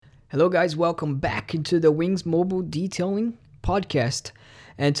Hello, guys. Welcome back into the Wings Mobile Detailing podcast.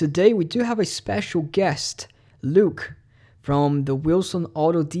 And today we do have a special guest, Luke, from the Wilson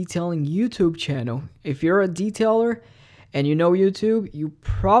Auto Detailing YouTube channel. If you're a detailer and you know YouTube, you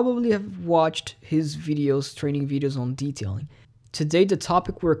probably have watched his videos, training videos on detailing. Today, the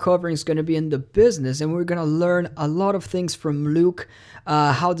topic we're covering is going to be in the business, and we're going to learn a lot of things from Luke.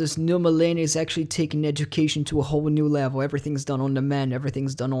 How this new millennium is actually taking education to a whole new level. Everything's done on demand,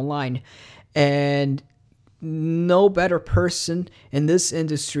 everything's done online, and no better person in this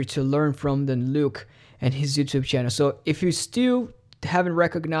industry to learn from than Luke and his YouTube channel. So, if you still haven't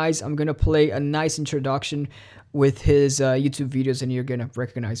recognized, I'm going to play a nice introduction with his YouTube videos, and you're going to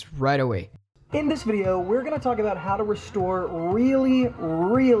recognize right away. In this video, we're going to talk about how to restore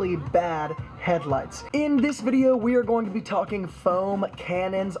really bad headlights. In this video, we are going to be talking foam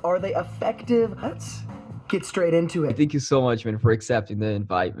cannons. Are they effective? Let's get straight into it. Thank you so much, man, for accepting the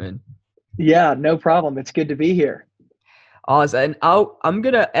invite, man. Yeah, no problem. It's good to be here. Awesome. And I'm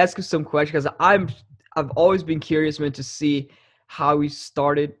gonna ask you some questions because I've always been curious, man, to see how you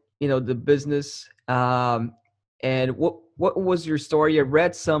started, the business. And what was your story? I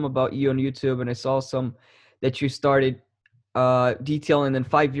read some about you on YouTube, and I saw some that you started detailing. And then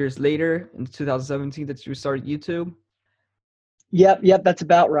 5 years later, in 2017, that you started YouTube. Yep, that's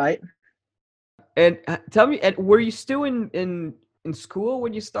about right. And tell me, and were you still in school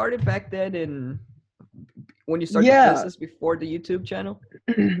when you started back then, and when you started the business before the YouTube channel?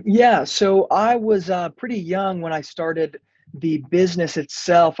 Yeah, so I was pretty young when I started the business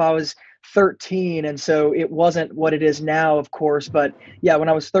itself. I was 13, and so it wasn't what it is now, of course. But yeah, when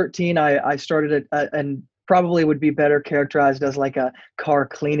I was 13, I started and probably would be better characterized as like a car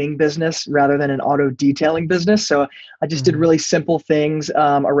cleaning business rather than an auto detailing business. So I just did really simple things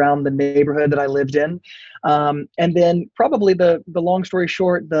around the neighborhood that I lived in. And then probably the long story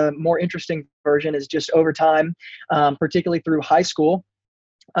short, the more interesting version is just over time, particularly through high school.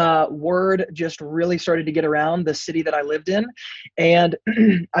 Word just really started to get around the city that I lived in. And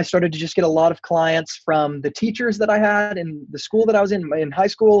I started to just get a lot of clients from the teachers that I had in the school that I was in high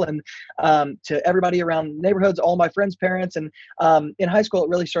school, and to everybody around neighborhoods, all my friends' parents. And in high school, it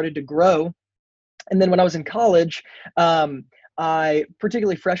really started to grow. And then when I was in college, I,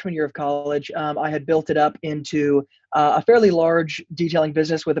 particularly freshman year of college, I had built it up into a fairly large detailing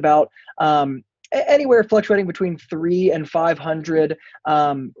business with about anywhere fluctuating between 3 and 500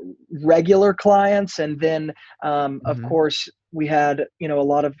 regular clients. And then, of course, we had, a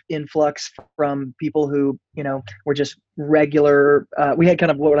lot of influx from people who, were just regular. We had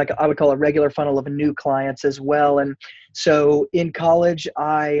kind of what I would call a regular funnel of new clients as well. And so in college,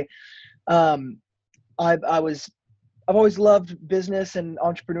 um, I've always loved business and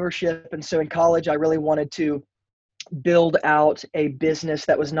entrepreneurship. And so in college, I really wanted to build out a business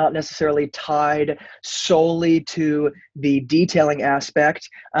that was not necessarily tied solely to the detailing aspect.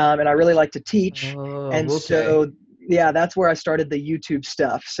 And I really like to teach. And so, yeah, that's where I started the YouTube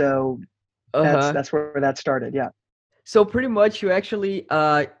stuff. So that's where that started. Yeah. So pretty much you actually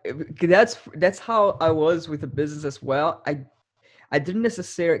that's how I was with the business as well. I didn't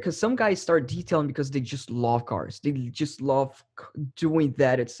necessarily, because some guys start detailing because they just love cars. They just love doing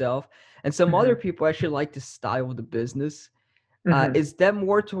that itself. And some other people actually like the style of the business. Is that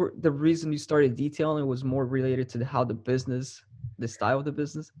more to the reason you started detailing was more related to how the style of the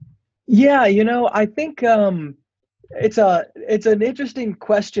business? Yeah, I think it's an interesting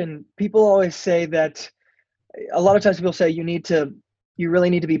question. People always say that a lot of times people say you really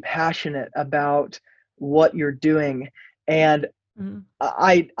need to be passionate about what you're doing. And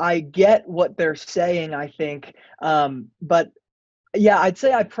I get what they're saying, I think. But yeah, I'd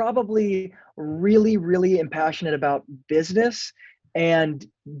say I probably really am passionate about business and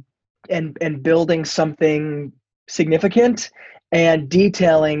building something significant. And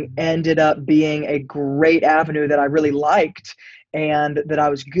detailing ended up being a great avenue that I really liked and that I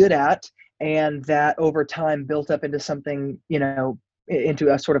was good at, and that over time built up into something,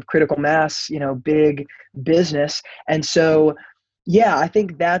 into a sort of critical mass, big business. And so, yeah, I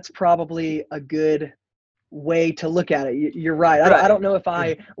think that's probably a good way to look at it. You're right. I don't know if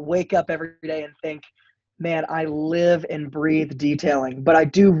I wake up every day and think, man, I live and breathe detailing, but I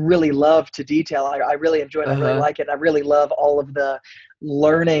do really love to detail. I really enjoy it. I really like it. I really love all of the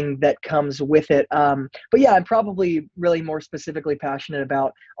learning that comes with it. But yeah, I'm probably really more specifically passionate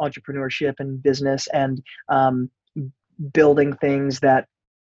about entrepreneurship and business and building things that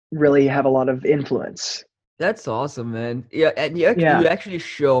really have a lot of influence. That's awesome, man. Yeah, and you actually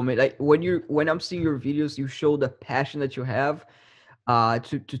show me, like, when I'm seeing your videos, you show the passion that you have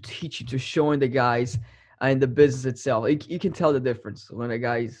to teach, to showing the guys in the business itself. You can tell the difference when a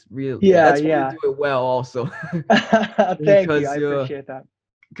guy's real. Yeah, That's why you yeah. do it well, also, Thank you. I because appreciate that.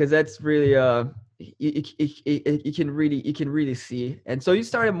 that's really you can really see. And so you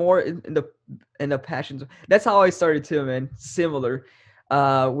started more in the passions. That's how I started too, man. Similar,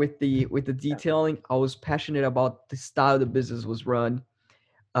 with the Yeah, detailing. I was passionate about the style the business was run.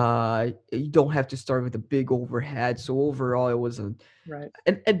 You don't have to start with a big overhead. So overall, it was a right.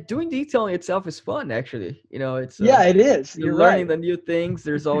 and doing detailing itself is fun, actually. It's Yeah, it is. you're You're learning right. the new things.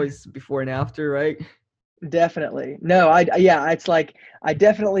 There's always before and after, right? Definitely. No, yeah, it's like I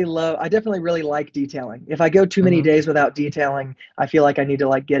definitely really like detailing. If I go too many Uh-huh. days without detailing, I feel like I need to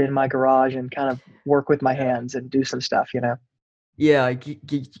like get in my garage and kind of work with my Yeah. hands and do some stuff, you know? Yeah,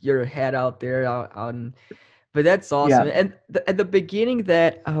 get your head out there on. But that's Yeah. awesome. And at the beginning,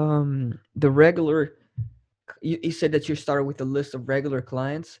 that the regular, you said that you started with a list of regular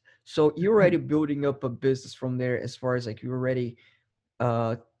clients. So you're already building up a business from there, as far as like you're already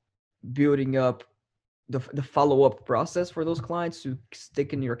uh building up the follow up process for those clients to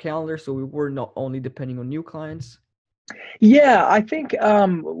stick in your calendar. So we were not only depending on new clients. Yeah, I think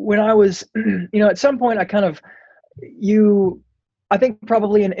when I was at some point I kind of you I think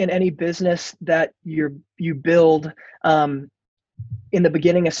probably in any business that you build um in the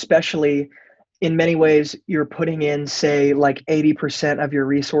beginning especially, in many ways you're putting in say like 80% of your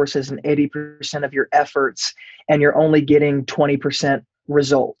resources and 80% of your efforts, and you're only getting 20%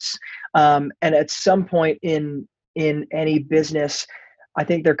 results. And at some point in any business, I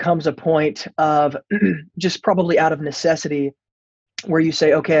think there comes a point of just probably out of necessity where you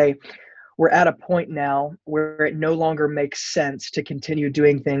say, okay, we're at a point now where it no longer makes sense to continue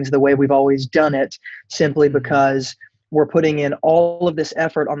doing things the way we've always done it, simply Hmm. because we're putting in all of this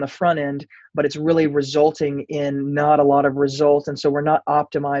effort on the front end, but it's really resulting in not a lot of results. And so we're not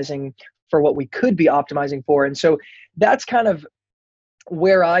optimizing for what we could be optimizing for. And so that's kind of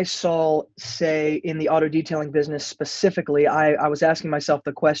where I saw, say, in the auto detailing business specifically, I was asking myself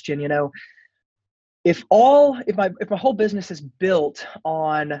the question, if my whole business is built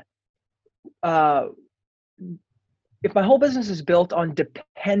on uh, if my whole business is built on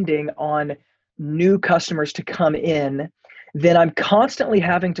depending on new customers to come in, then I'm constantly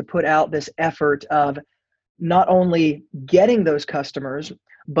having to put out this effort of not only getting those customers,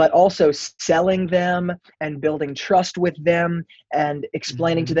 but also selling them and building trust with them and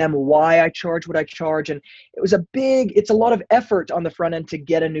explaining to Hmm. them why I charge what I charge. And it's a lot of effort on the front end to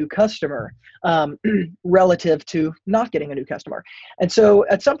get a new customer, relative to not getting a new customer. And so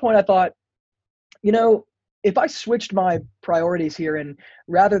at some point I thought, you know, if I switched my priorities here and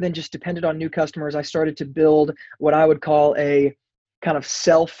rather than just depended on new customers, I started to build what I would call a kind of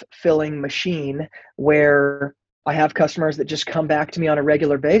self-filling machine where I have customers that just come back to me on a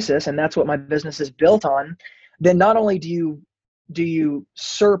regular basis, and that's what my business is built on. Then not only do you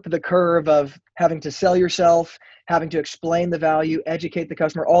SERP the curve of having to sell yourself, having to explain the value, educate the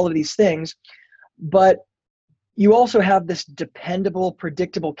customer, all of these things, but you also have this dependable,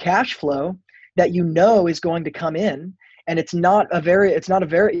 predictable cash flow that is going to come in, and it's not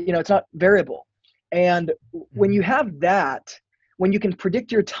variable. And when you Hmm. have that, when you can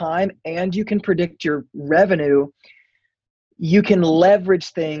predict your time and you can predict your revenue, you can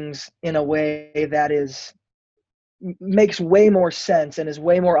leverage things in a way that is makes way more sense and is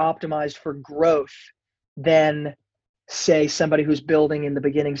way more optimized for growth than say somebody who's building in the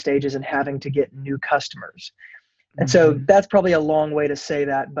beginning stages and having to get new customers. And so Hmm. that's probably a long way to say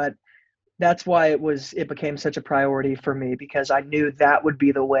that, but that's why it became such a priority for me, because I knew that would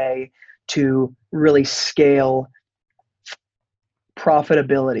be the way to really scale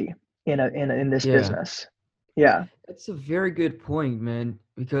profitability in this Yeah. business. Yeah. That's a very good point, man.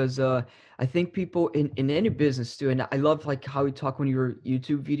 Because I think people in any business too, and I love like how you talk on your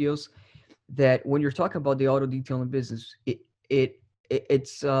YouTube videos, that when you're talking about the auto detailing business, it,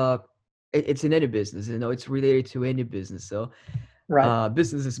 it's it's in any business, it's related to any business. So Right.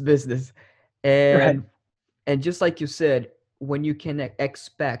 business is business, Right. and just like you said, when you can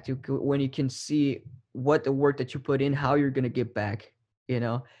expect, when you can see what the work that you put in, how you're gonna get back, you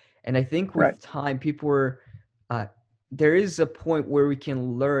know. And I think Right. with time, people are, uh, there is a point where we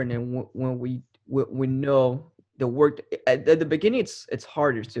can learn, and when we know the work at the beginning, it's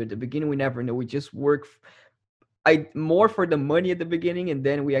harder. So at the beginning, we never know. We just work. I more for the money at the beginning, and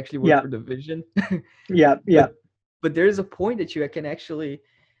then we actually work Yeah. for the vision. Yeah. but Yeah. there is a point that you can actually,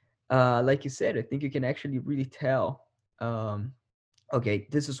 like you said, I think you can actually really tell, um, okay,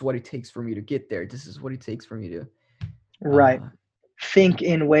 this is what it takes for me to get there. This is what it takes for me to, Right. uh, think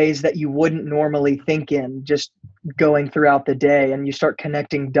in ways that you wouldn't normally think in, just going throughout the day, and you start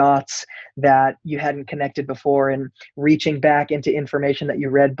connecting dots that you hadn't connected before, and reaching back into information that you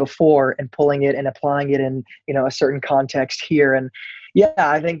read before and pulling it and applying it in, a certain context here. And yeah,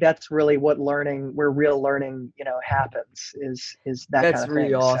 I think that's really what learning, where real learning, happens, is that kind That's of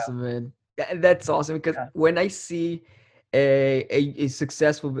really thing. So awesome, man. That's awesome because yeah. when I see a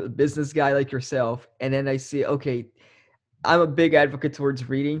successful business guy like yourself, and then I see, okay, I'm a big advocate towards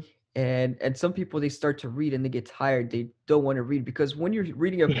reading, and some people, they start to read and they get tired. They don't want to read because when you're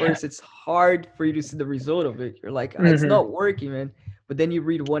reading at Yeah. first, it's hard for you to see the result of it. You're like, "Ah, it's Hmm. not working, man." But then you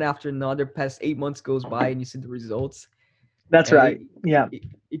read one after another. Past 8 months goes by, and you see the results, That's and right. Yeah.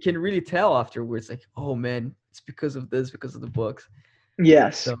 you can really tell afterwards, like, oh man, it's because of this, because of the books.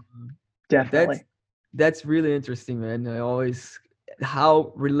 Yes, So that's definitely. that's really interesting, man. I always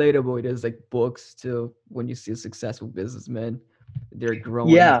how relatable it is, like books, to when you see a successful businessman, they're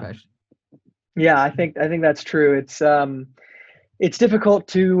growing and Yeah. passionate. Yeah, I think that's true. It's difficult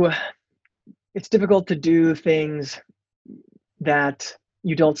to it's difficult to do things that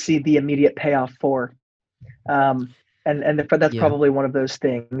you don't see the immediate payoff for. But that's Yeah. probably one of those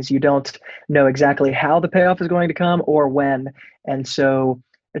things. You don't know exactly how the payoff is going to come or when, and so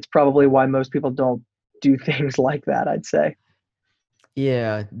it's probably why most people don't do things like that, I'd say.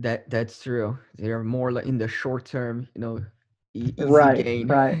 Yeah, that's true. They're more like in the short term, easy Right, gain,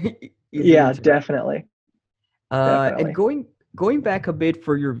 right. easy Yeah, return. definitely, And definitely. going back a bit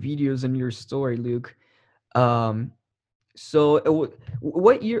for your videos and your story, Luke. Um, so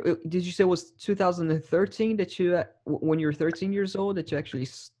what year did you say was 2013 that you when you were 13 years old that you actually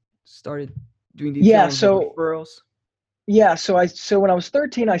started doing Yeah, detailing with so referrals? yeah, so when I was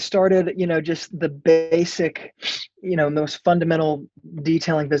 13, I started, just the basic, most fundamental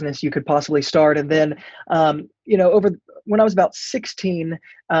detailing business you could possibly start. And then, over when I was about 16,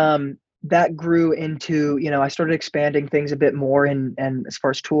 that grew into, I started expanding things a bit more, and as far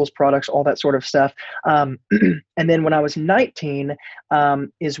as tools, products, all that sort of stuff. And then when I was 19,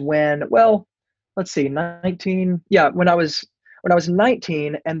 is when, well, let's see, 19, yeah, when I was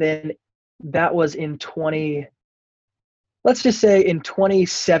 19, and then that was in 20, let's just say in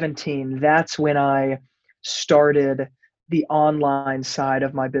 2017, that's when I started the online side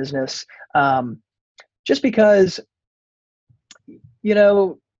of my business. Um, just because, you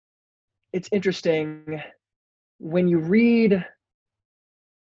know, it's interesting when you read,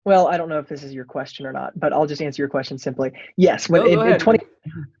 well, I don't know if this is your question or not, but I'll just answer your question simply. Yes, when No, go in ahead, 20,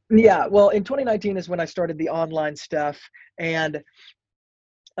 man. yeah, well, in 2019 is when I started the online stuff. And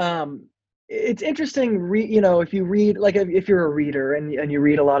um, it's interesting, if you read, like if you're a reader, and you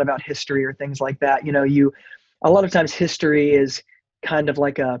read a lot about history or things like that, a lot of times history is kind of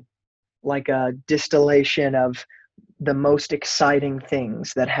like a distillation of the most exciting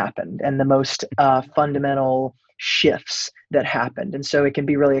things that happened, and the most fundamental shifts that happened. And so it can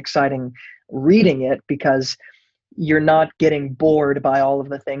be really exciting reading it, because you're not getting bored by all of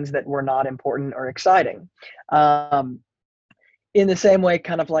the things that were not important or exciting. Um, in the same way,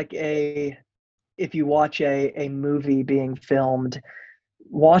 kind of like if you watch a movie being filmed,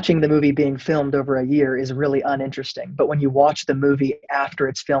 watching the movie being filmed over a year is really uninteresting. But when you watch the movie after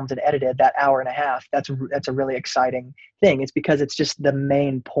it's filmed and edited, that hour and a half, that's a really exciting thing. It's because it's just the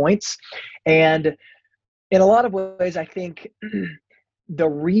main points. And in a lot of ways, I think the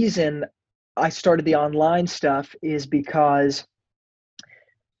reason I started the online stuff is because,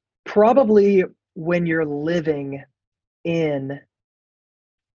 probably, when you're living in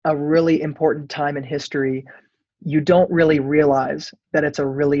a really important time in history, you don't really realize that it's a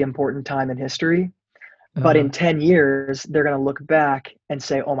really important time in history. But Uh-huh. in 10 years, they're going to look back and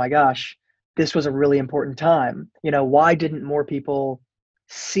say, oh my gosh, this was a really important time. Why didn't more people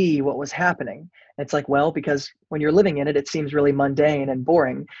see what was happening? And it's like, well, because when you're living in it, it seems really mundane and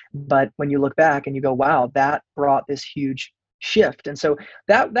boring. But when you look back and you go, wow, that brought this huge shift. And so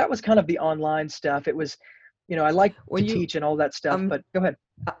that was kind of the online stuff. It was, I like to When you teach and all that stuff, I'm but go ahead.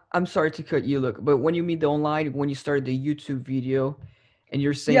 I'm sorry to cut you, look, but when you mean the online, when you started the YouTube video, and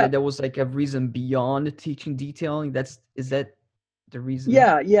you're saying Yeah. that there was like a reason beyond teaching detailing, is that the reason?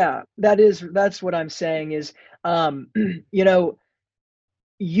 Yeah, yeah. That's what I'm saying is, um, you know,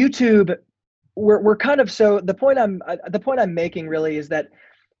 YouTube, we're kind of, so the point I'm making really is that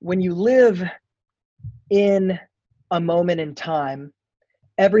when you live in a moment in time,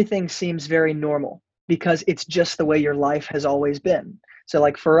 everything seems very normal, because it's just the way your life has always been. So,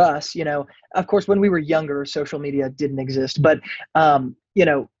 like, for us, of course, when we were younger, social media didn't exist, but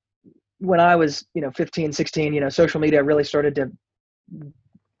when I was, 15, 16, social media really started to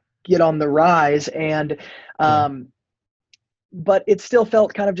get on the rise. And Yeah. um, but it still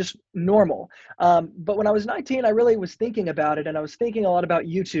felt kind of just normal. But when I was 19, I really was thinking about it, and I was thinking a lot about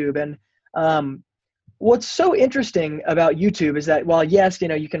YouTube. And what's so interesting about YouTube is that while yes,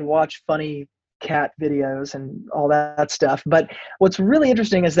 you can watch funny cat videos and all that stuff, but what's really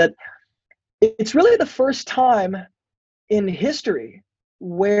interesting is that it's really the first time in history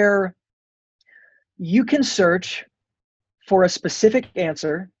where you can search for a specific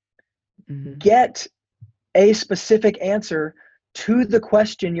answer, get a specific answer to the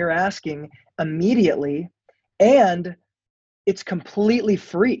question you're asking immediately, and it's completely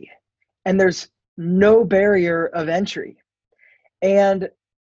free, and there's no barrier of entry. And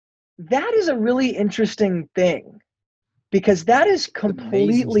that is a really interesting thing, because that is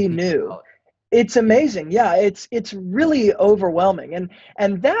completely new. It's amazing. Yeah, it's really overwhelming.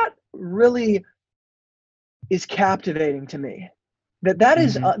 And that really is captivating to me. That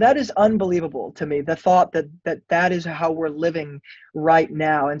is unbelievable to me, the thought that is how we're living right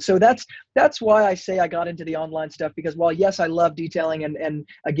now. And so that's why I say I got into the online stuff, because while yes, I love detailing, and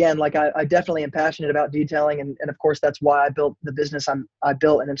again, like I definitely am passionate about detailing, and of course that's why I built the business I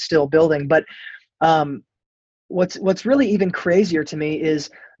built and I'm still building. But what's really even crazier to me is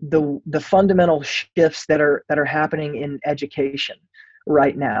the fundamental shifts that are happening in education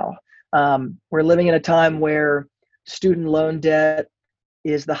right now. We're living in a time where student loan debt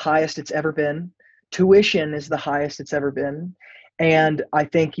is the highest it's ever been. Tuition is the highest it's ever been. And I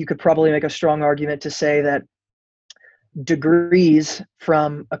think you could probably make a strong argument to say that degrees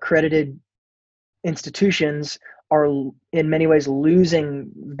from accredited institutions are in many ways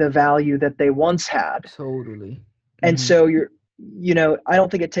losing the value that they once had. Totally. And so I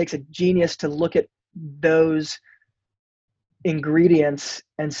don't think it takes a genius to look at those ingredients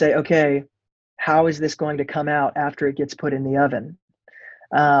and say, okay, how is this going to come out after it gets put in the oven?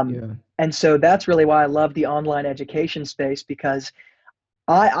 And so that's really why I love the online education space, because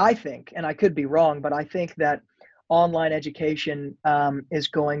I think, and I could be wrong, but I think that online education is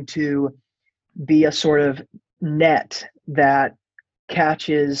going to be a sort of net that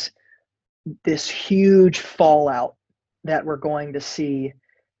catches this huge fallout that we're going to see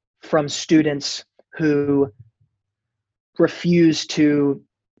from students who refuse to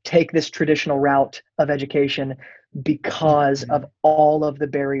take this traditional route of education because of all of the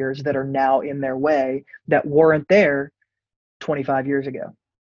barriers that are now in their way that weren't there 25 years ago.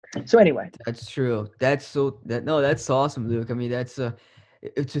 So anyway, that's true. That's awesome, Luke. I mean, that's to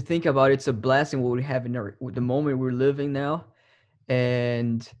think about, it's a blessing what we have in the moment we're living now.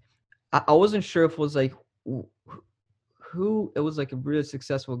 And I wasn't sure if it was like who it was, like a really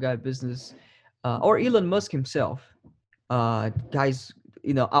successful guy business, or Elon Musk himself. Guys,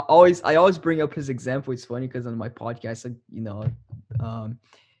 I always bring up his example. It's funny because on my podcast,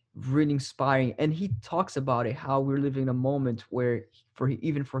 really inspiring, and he talks about it, how we're living in a moment where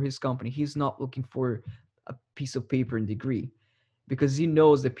even for his company, he's not looking for a piece of paper and degree, because he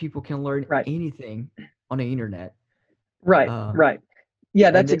knows that people can learn anything on the internet. Right.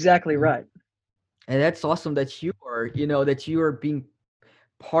 Yeah, that's exactly right. And that's awesome that you are being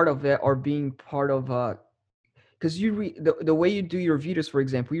part of that, or being part of because the way you do your videos, for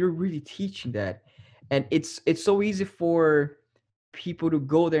example, you're really teaching that. And it's so easy for people to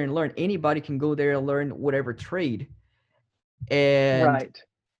go there and learn. Anybody can go there and learn whatever trade. And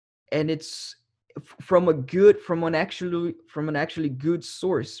it's from an actually good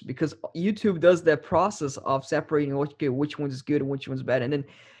source, because YouTube does that process of separating which one is good and which one's bad. And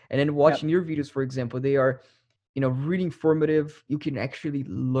then watching your videos, for example, they are really informative. You can actually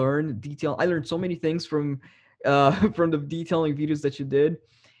learn detail. I learned so many things from the detailing videos that you did.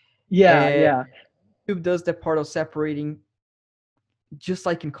 Yeah. YouTube does that part of separating, just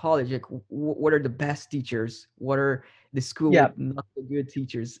like in college, like what are the best teachers, what are the school with not so good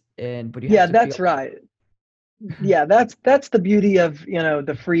teachers, but you have to that's right. Yeah, that's the beauty of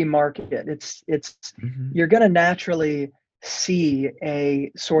the free market. It's you're going to naturally see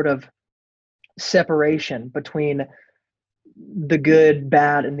a sort of separation between the good,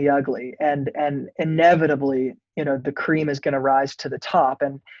 bad, and the ugly, and inevitably the cream is going to rise to the top,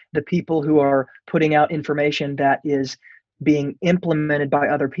 and the people who are putting out information that is being implemented by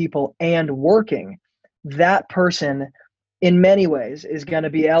other people and working, that person in many ways is going to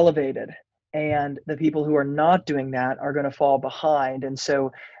be elevated, and the people who are not doing that are going to fall behind. And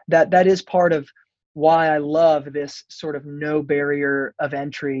so that is part of why I love this sort of no barrier of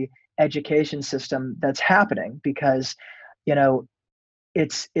entry education system that's happening, because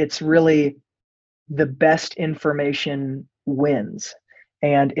it's really the best information wins.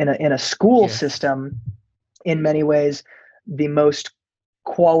 And in a school system, in many ways, the most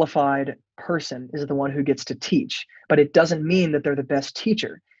qualified person is the one who gets to teach, but it doesn't mean that they're the best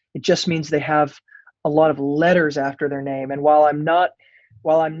teacher. It just means they have a lot of letters after their name. And while I'm not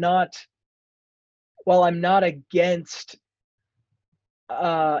while I'm not against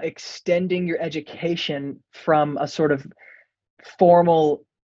extending your education from a sort of formal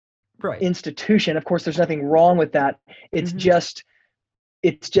Right. institution, of course, there's nothing wrong with that. It's Hmm. just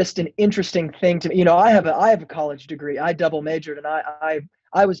it's just an interesting thing to me. I have a college degree. I double majored, and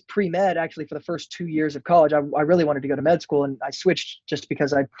I was pre-med actually for the first 2 years of college. I really wanted to go to med school, and I switched just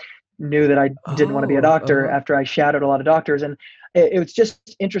because I knew that I didn't want to be a Oh, doctor uh-huh. after I shadowed a lot of doctors. And it was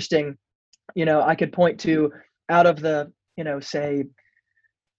just interesting. I could point to, out of the, say,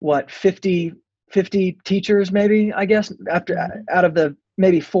 what, 50 teachers, maybe, I guess, after Hmm. out of the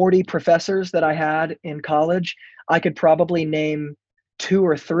maybe 40 professors that I had in college, I could probably name two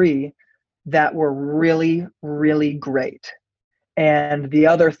or three that were really, really great. And the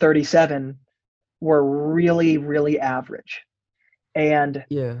other 37 were really, really average. And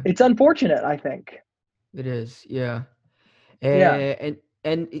Yeah, it's unfortunate, I think. it is. Yeah. Yeah.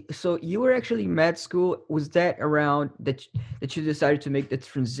 So you were actually in med school. Was that around that you decided to make the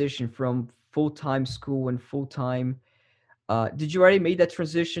transition from full-time school and full-time? Did you already make that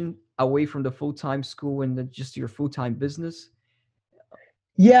transition away from the full-time school and just your full-time business?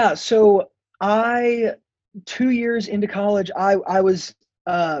 Yeah. So I 2 years into college, I was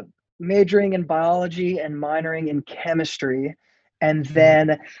uh, majoring in biology and minoring in chemistry, and Hmm.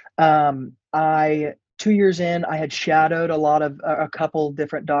 then I 2 years in, I had shadowed a couple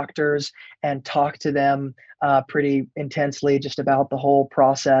different doctors and talked to them pretty intensely just about the whole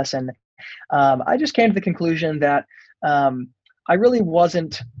process, and I just came to the conclusion that um, I really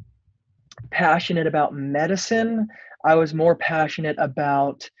wasn't passionate about medicine. I was more passionate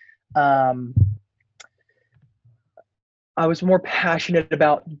about um,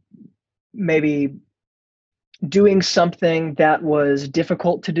 maybe doing something that was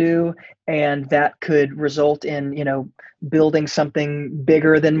difficult to do and that could result in, building something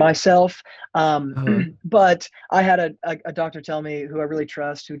bigger than myself. Uh-huh. But I had a doctor tell me, who I really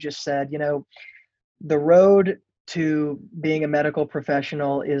trust, who just said, the road to being a medical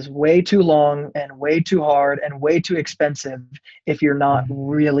professional is way too long and way too hard and way too expensive if you're not Mhm.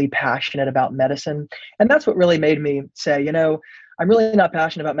 really passionate about medicine. And that's what really made me say, I'm really not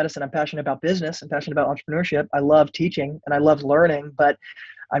passionate about medicine. I'm passionate about business. I'm passionate about entrepreneurship. I love teaching and I love learning, but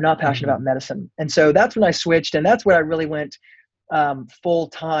I'm not passionate about Mhm. medicine. And so that's when I switched, and that's where I really went full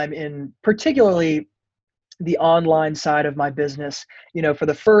time in, particularly the online side of my business. For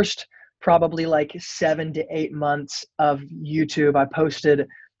the first probably like 7 to 8 months of YouTube, I posted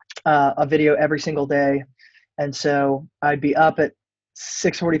a video every single day. And so I'd be up at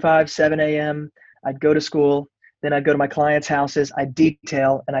 6:45, 7 a.m. I'd go to school. Then I'd go to my clients' houses. I'd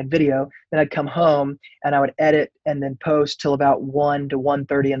detail and I'd video. Then I'd come home and I would edit and then post till about 1 to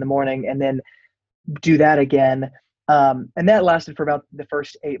 1:30 in the morning, and then do that again. And that lasted for about the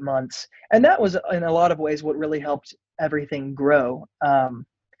first 8 months. And that was, in a lot of ways, what really helped everything grow. I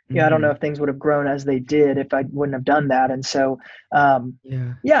don't know Mhm. if things would have grown as they did if I wouldn't have done that. And so, um,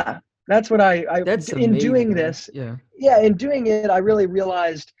 Yeah. yeah, that's what That's in amazing, doing man. this. Yeah. Yeah, in doing it, I really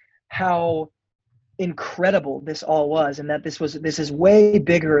realized how incredible this all was, and that this is way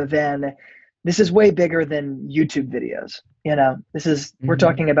bigger than YouTube videos. Mhm.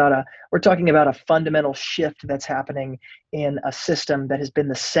 We're talking about a fundamental shift that's happening in a system that has been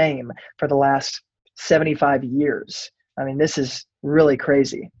the same for the last 75 years. I mean, this is really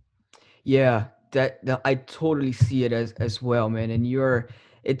crazy. Yeah, that I totally see it as well, man. And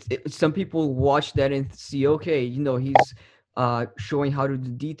some people watch that and see, okay, he's showing how to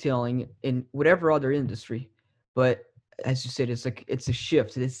do detailing in whatever other industry. But as you said, it's like it's a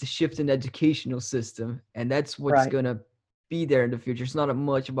shift. It's the shift in the educational system, and that's what's Right. gonna be there in the future. It's not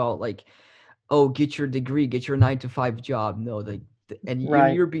much about like, oh, get your degree, get your 9 to 5 job. No, like, and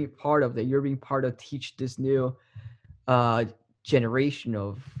Right. you're being part of that. You're being part of teach this new uh generation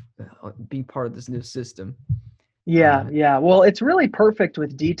of being part of this new system. Yeah, Uh, yeah. Well, it's really perfect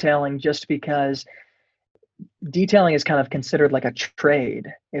with detailing just because detailing is kind of considered like a trade.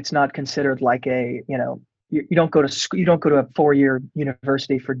 It's not considered like you don't go to school, you don't go to a 4 year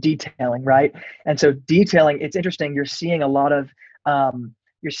university for detailing, right? And so detailing, it's interesting. You're seeing a lot of,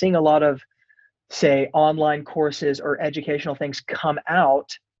 say, online courses or educational things come out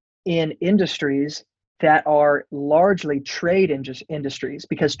in industries that are largely industries,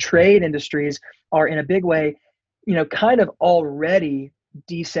 because trade industries are in a big way, kind of already.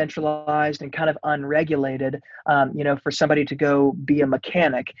 decentralized and kind of unregulated, for somebody to go be a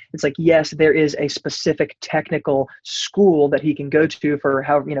mechanic. It's like, yes, there is a specific technical school that he can go to for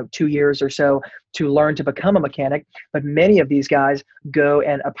 2 years or so to learn to become a mechanic. But many of these guys go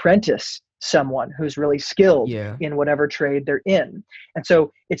and apprentice someone who's really skilled Yeah. in whatever trade they're in. And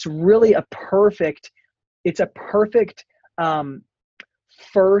so it's a perfect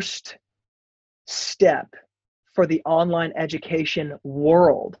first step for the online education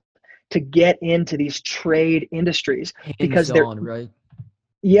world to get into these trade industries, Hands because they're, on, right?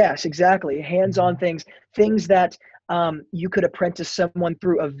 yes, exactly, hands-on Mhm. things that you could apprentice someone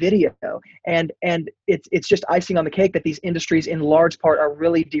through a video. And it's just icing on the cake that these industries in large part are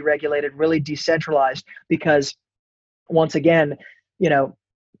really deregulated, really decentralized, because once again, you know,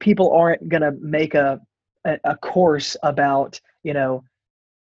 people aren't going to make a course about,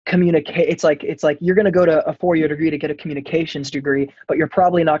 communicate. It's like you're going to go to a 4-year degree to get a communications degree, but you're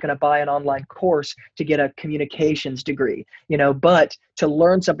probably not going to buy an online course to get a communications degree, but to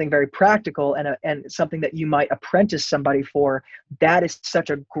learn something very practical and something that you might apprentice somebody for, that is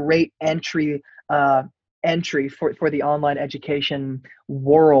such a great entry for the online education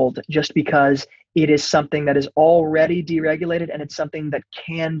world, just because it is something that is already deregulated, and it's something that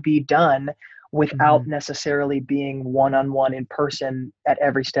can be done without Mhm. necessarily being one-on-one in person at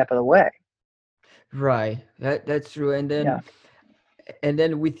every step of the way. Right. That's true. Yeah. And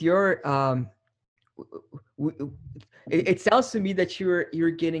then with your w- w- it sounds to me that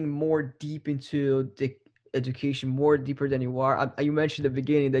you're getting more deep into the education, more deeper than you are. You mentioned at the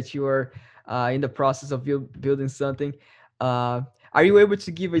beginning that you are in the process of building something. Uh, are you able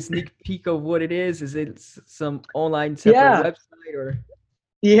to give a sneak peek of what it is? Is it some online separate Yeah. website or?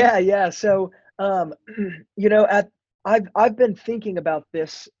 Yeah. So, you know, at I've been thinking about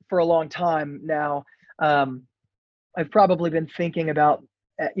this for a long time now. Um, I've probably been thinking about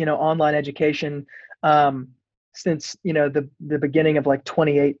online education um, since the beginning of like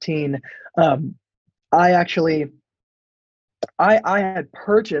 2018. Um, I actually I had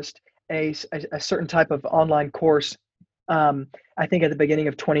purchased a certain type of online course. I think at the beginning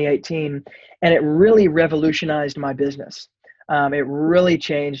of 2018, and it really revolutionized my business. It really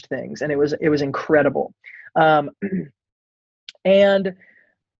changed things, and it was incredible. Um, and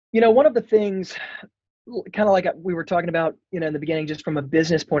one of the things, kind of like we were talking about, in the beginning, just from a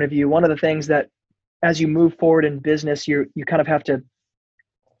business point of view, one of the things that as you move forward in business, you kind of have to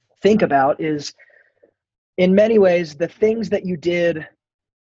think about is, in many ways, the things that you did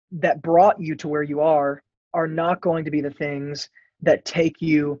that brought you to where you are not going to be the things that take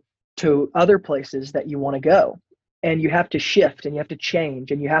you to other places that you want to go. And you have to shift, and you have to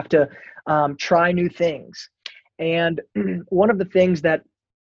change, and you have to try new things. And one of the things that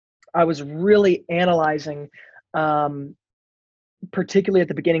I was really analyzing, um, particularly at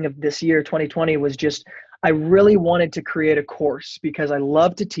the beginning of this year, 2020, was just, I really wanted to create a course because I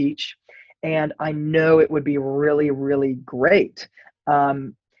love to teach, and I know it would be really, really great.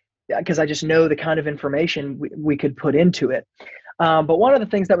 Um, because I just know the kind of information we could put into it. But one of the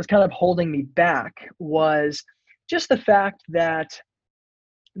things that was kind of holding me back was just the fact that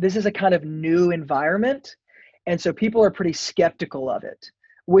this is a kind of new environment. And so people are pretty skeptical of it,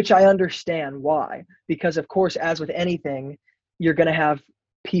 which I understand why. Because, of course, as with anything, you're going to have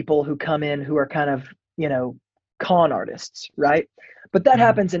people who come in who are kind of, con artists, right? But that Mhm.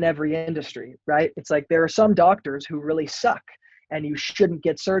 happens in every industry, right? It's like there are some doctors who really suck, and you shouldn't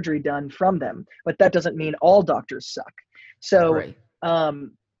get surgery done from them. But that doesn't mean all doctors suck. So Right.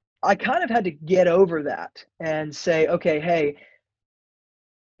 um, I kind of had to get over that and say, okay, hey,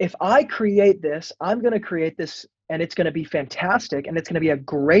 if I create this, I'm going to create this, and it's going to be fantastic, and it's going to be a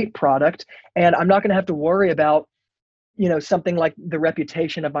great product. And I'm not going to have to worry about, something like the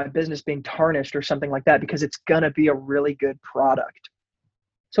reputation of my business being tarnished or something like that, because it's going to be a really good product.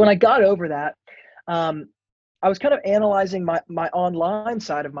 So when I got over that, um, I was kind of analyzing my online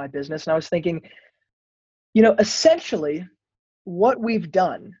side of my business, and I was thinking, essentially what we've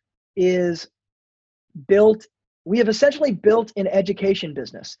done is built we have essentially built an education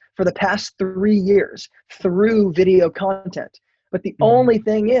business for the past 3 years through video content. But the Mhm. only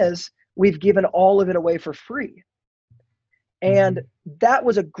thing is, we've given all of it away for free. And Mhm. that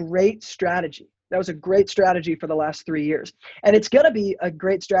was a great strategy. That was a great strategy for the last 3 years. And it's going to be a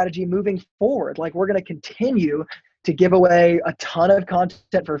great strategy moving forward. Like, we're going to continue to give away a ton of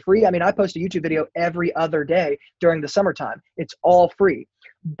content for free. I mean, I post a YouTube video every other day during the summertime. It's all free.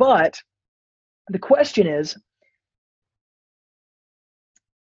 But the question is,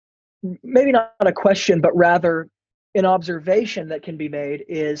 maybe not a question, but rather an observation that can be made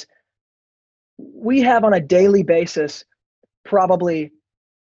is, we have on a daily basis probably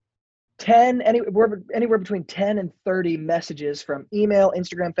anywhere between 10 and 30 messages from email,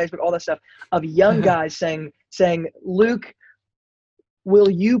 Instagram, Facebook, all that stuff, of young guys saying, Luke,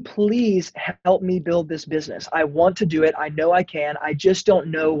 will you please help me build this business? I want to do it. I know I can. I just don't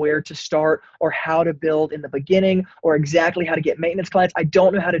know where to start or how to build in the beginning or exactly how to get maintenance clients. I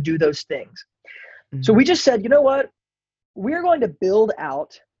don't know how to do those things. So we just said, you know what? We're going to build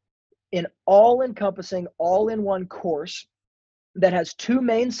out an all-encompassing, all-in-one course that has two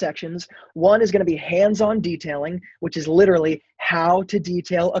main sections. One is going to be hands-on detailing, which is literally how to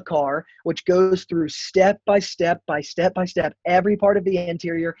detail a car, which goes through step by step, every part of the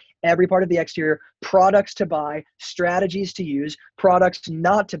interior, every part of the exterior, products to buy, strategies to use, products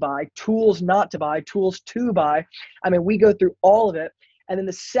not to buy, tools not to buy, tools to buy. I mean, we go through all of it. And then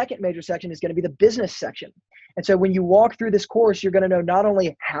the second major section is going to be the business section. And so when you walk through this course, you're going to know not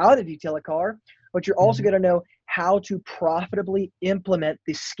only how to detail a car, but you're also going to know how to profitably implement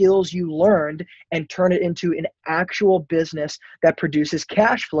the skills you learned and turn it into an actual business that produces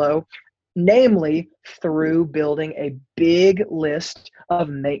cash flow, namely through building a big list of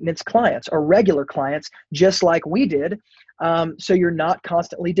maintenance clients or regular clients, just like we did. So you're not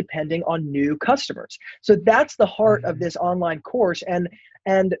constantly depending on new customers. So that's the heart of this online course.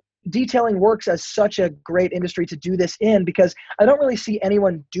 And detailing works as such a great industry to do this in, because I don't really see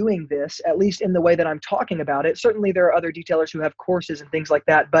anyone doing this, at least in the way that I'm talking about it. Certainly there are other detailers who have courses and things like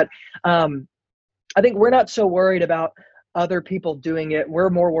that, but I think we're not so worried about other people doing it. We're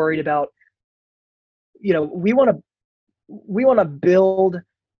more worried about, we want to build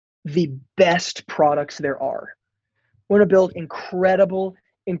the best products there are. We want to build incredible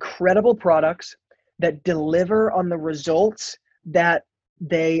products that deliver on the results that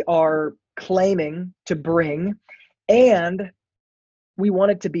they are claiming to bring, and we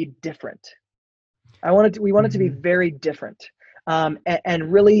want it to be different. We want it to be very different,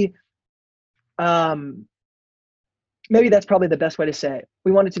 and really, maybe that's probably the best way to say it.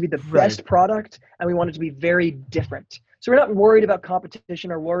 We want it to be the best product, and we want it to be very different. So we're not worried about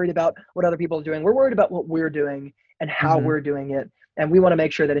competition or worried about what other people are doing. We're worried about what we're doing and how we're doing it, and we want to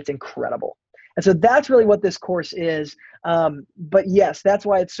make sure that it's incredible. And so that's really what this course is. But yes, that's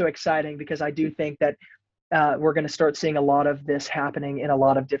why it's so exciting, because I do think that we're going to start seeing a lot of this happening in a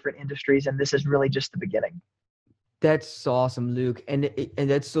lot of different industries, and this is really just the beginning. That's awesome, Luke, and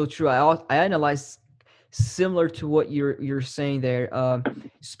that's so true. I analyze similar to what you're saying there,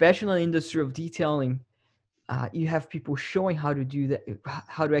 especially in the industry of detailing. You have people showing how to do that,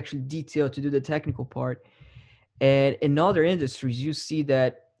 how to actually detail, to do the technical part. And in other industries, you see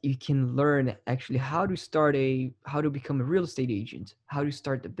that you can learn actually how to become a real estate agent, how to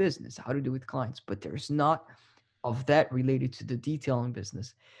start the business, how to do with clients. But there's not of that related to the detailing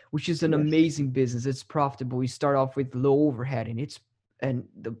business, which is an amazing business. It's profitable. You start off with low overhead, and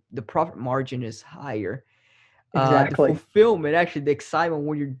the profit margin is higher. The Exactly. fulfillment, actually, the excitement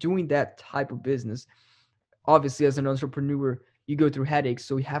when you're doing that type of business. Obviously, as an entrepreneur, you go through headaches,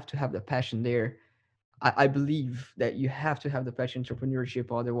 so you have to have the passion there. I believe that you have to have the passion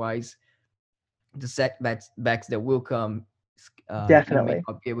entrepreneurship, otherwise the setbacks that will come, you may Definitely.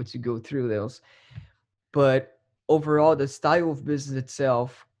 not be able to go through those. But overall, the style of business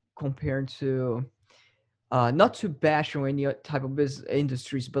itself, compared to, not to bash on any type of business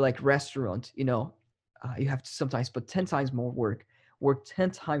industries, but like restaurant, you have to sometimes put 10 times more work 10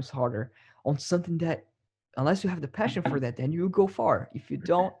 times harder on something that, unless you have the passion for that, then you go far. If you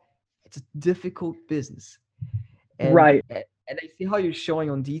don't, it's a difficult business. And Right. and I see how you're showing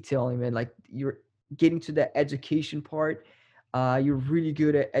on detailing, man. Like, you're getting to that education part. You're really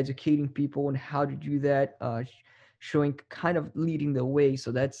good at educating people on how to do that, showing, kind of leading the way.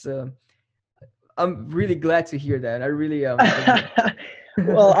 So that's, I'm really glad to hear that. I really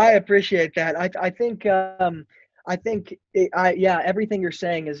Well, I appreciate that. I think everything you're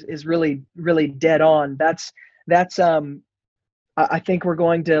saying is really, really dead on. I think we're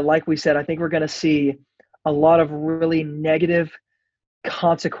going to, like we said, I think we're going to see a lot of really negative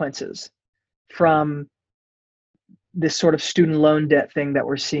consequences from this sort of student loan debt thing that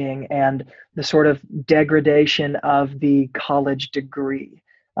we're seeing, and the sort of degradation of the college degree.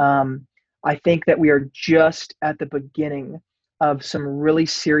 I think that we are just at the beginning of some really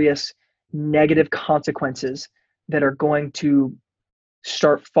serious negative consequences that are going to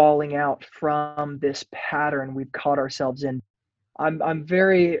start falling out from this pattern we've caught ourselves in. I'm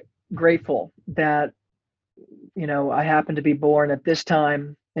very grateful that I happen to be born at this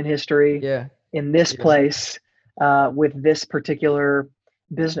time in history, yeah, in this yeah, place, with this particular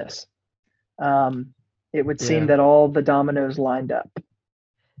business. It would seem yeah. that all the dominoes lined up.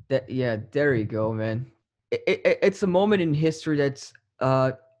 Yeah, there you go, man. It's a moment in history that's,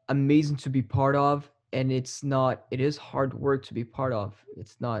 amazing to be part of, and it is hard work to be part of.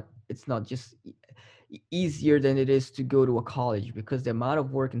 It's not just easier than it is to go to a college, because the amount of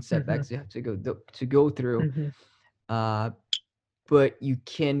work and Hmm. setbacks you have to go through. Hmm. uh but you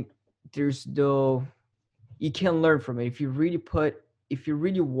can there's no you can learn from it. If you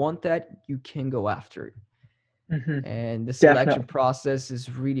really want that, you can go after it. Hmm. And the selection Definitely. process is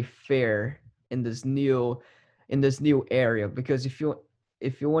really fair in this new area, because if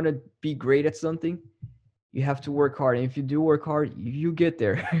you want to be great at something, you have to work hard, and if you do work hard, you get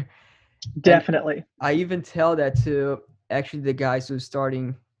there. And Definitely. I even tell that to actually the guys who's starting,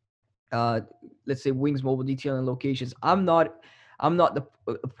 uh let's say, Wings Mobile Detailing locations. I'm not the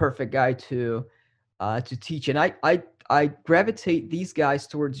perfect guy to teach, and I gravitate these guys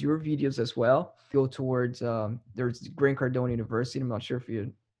towards your videos as well. Go towards, there's Grant Cardone University. I'm not sure if you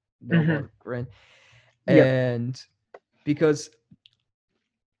know Hmm. about Grant. Yep. And because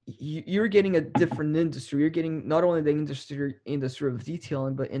you're getting a different industry, you're getting not only the industry of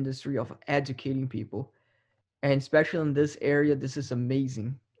detailing, but industry of educating people. And especially in this area, this is amazing,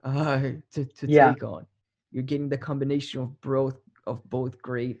 to Yeah. take on. You're getting the combination of both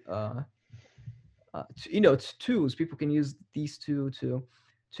great, tools. People can use these two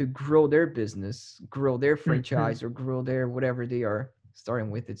to grow their business, grow their Hmm. franchise, or grow their whatever they are starting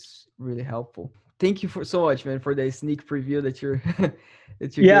with. It's really helpful. Thank you for so much, man, for the sneak preview that you're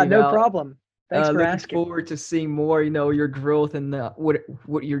that you Yeah, gave no out. problem. Thanks for Looking asking. forward to seeing more, your growth, and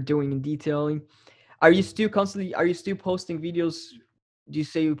what you're doing in detailing. Are you still posting videos? Do you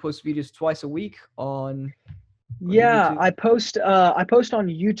say you post videos twice a week on Yeah, YouTube? I post on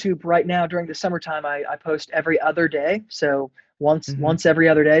YouTube right now during the summertime. I post every other day. So Hmm. once every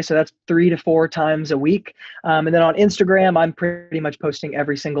other day. So that's 3 to 4 times a week. And then on Instagram, I'm pretty much posting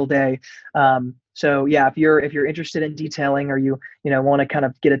every single day. So yeah, if you're interested in detailing, or you want to kind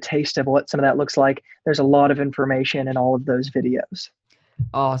of get a taste of what some of that looks like, there's a lot of information in all of those videos.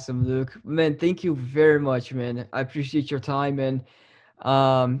 Awesome, Luke. Man, thank you very much, man. I appreciate your time, and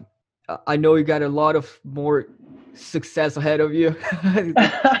um, I know you got a lot of more success ahead of you.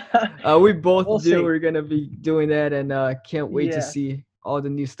 We both We'll do. see. We're gonna be doing that, and can't wait to Yeah. see all the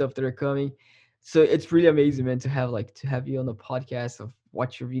new stuff that are coming. So it's really amazing, man, to have you on the podcast. Of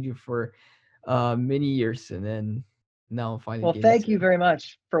watch your video for many years, and then now finally Well, getting thank to. you very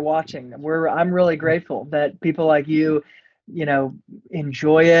much for watching. I'm really grateful that people like you know,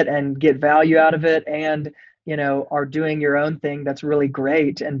 enjoy it and get value out of it, and are doing your own thing that's really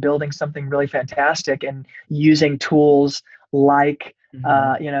great and building something really fantastic, and using tools like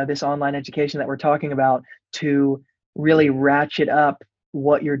Hmm. this online education that we're talking about to really ratchet up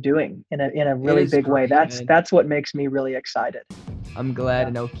what you're doing in a It really is big way. great, That's man. that's what makes me really excited. I'm glad, Yeah.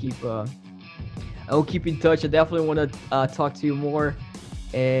 and I'll keep in touch. I definitely want to talk to you more.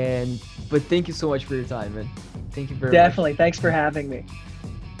 And but thank you so much for your time, man. Thank you very much. Definitely. Thanks for having me.